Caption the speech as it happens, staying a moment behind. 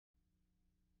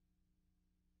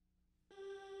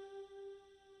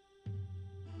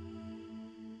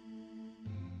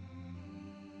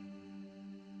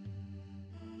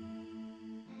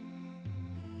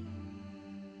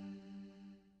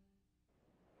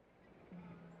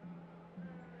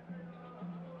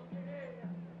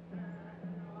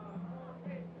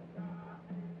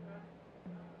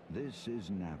This is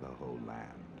Navajo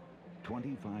land,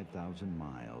 25,000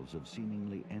 miles of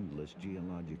seemingly endless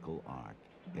geological arc,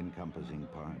 encompassing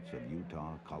parts of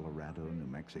Utah, Colorado, New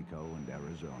Mexico, and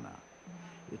Arizona.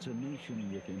 It's a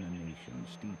nation within a nation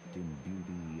steeped in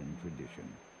beauty and tradition.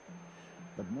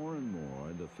 But more and more,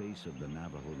 the face of the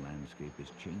Navajo landscape is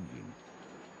changing.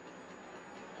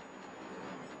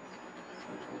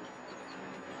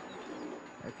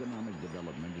 Economic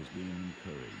development is being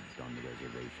encouraged on the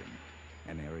reservation,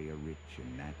 an area rich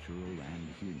in natural and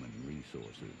human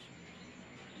resources.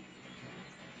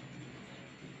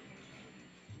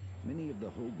 Many of the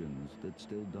hogans that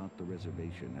still dot the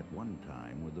reservation at one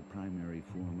time were the primary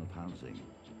form of housing.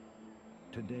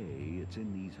 Today, it's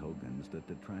in these hogans that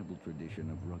the tribal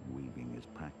tradition of rug weaving is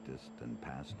practiced and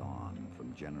passed on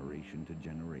from generation to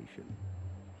generation.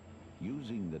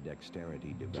 Using the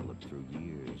dexterity developed through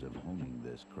years of honing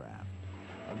this craft,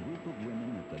 a group of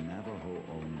women at the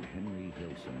Navajo-owned Henry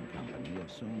Hilson Company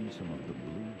have sewn some of the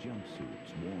blue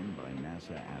jumpsuits worn by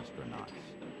NASA astronauts.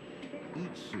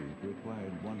 Each suit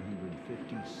required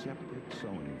 150 separate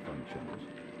sewing functions,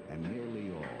 and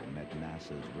nearly all met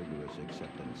NASA's rigorous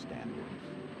acceptance standards.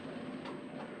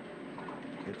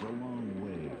 It's a long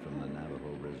way from the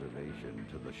Navajo Reservation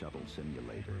to the shuttle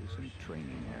simulators and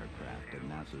training aircraft at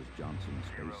NASA's Johnson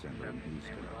Space Center in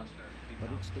Houston. But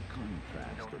it's the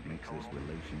contrast that makes this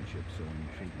relationship so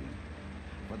intriguing.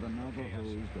 For the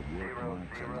Navajos, the work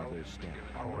marks another step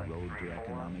on the road to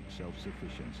economic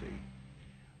self-sufficiency.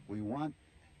 We want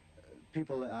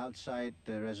people outside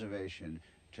the reservation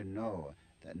to know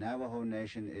that Navajo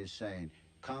Nation is saying,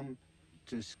 come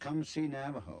see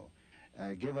Navajo.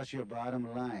 Give us your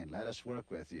bottom line. Let us work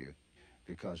with you,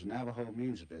 because Navajo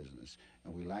means business,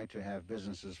 and we like to have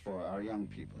businesses for our young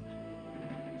people.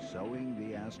 Sewing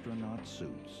the astronaut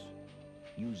suits,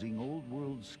 using old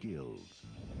world skills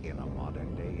in a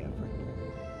modern day effort.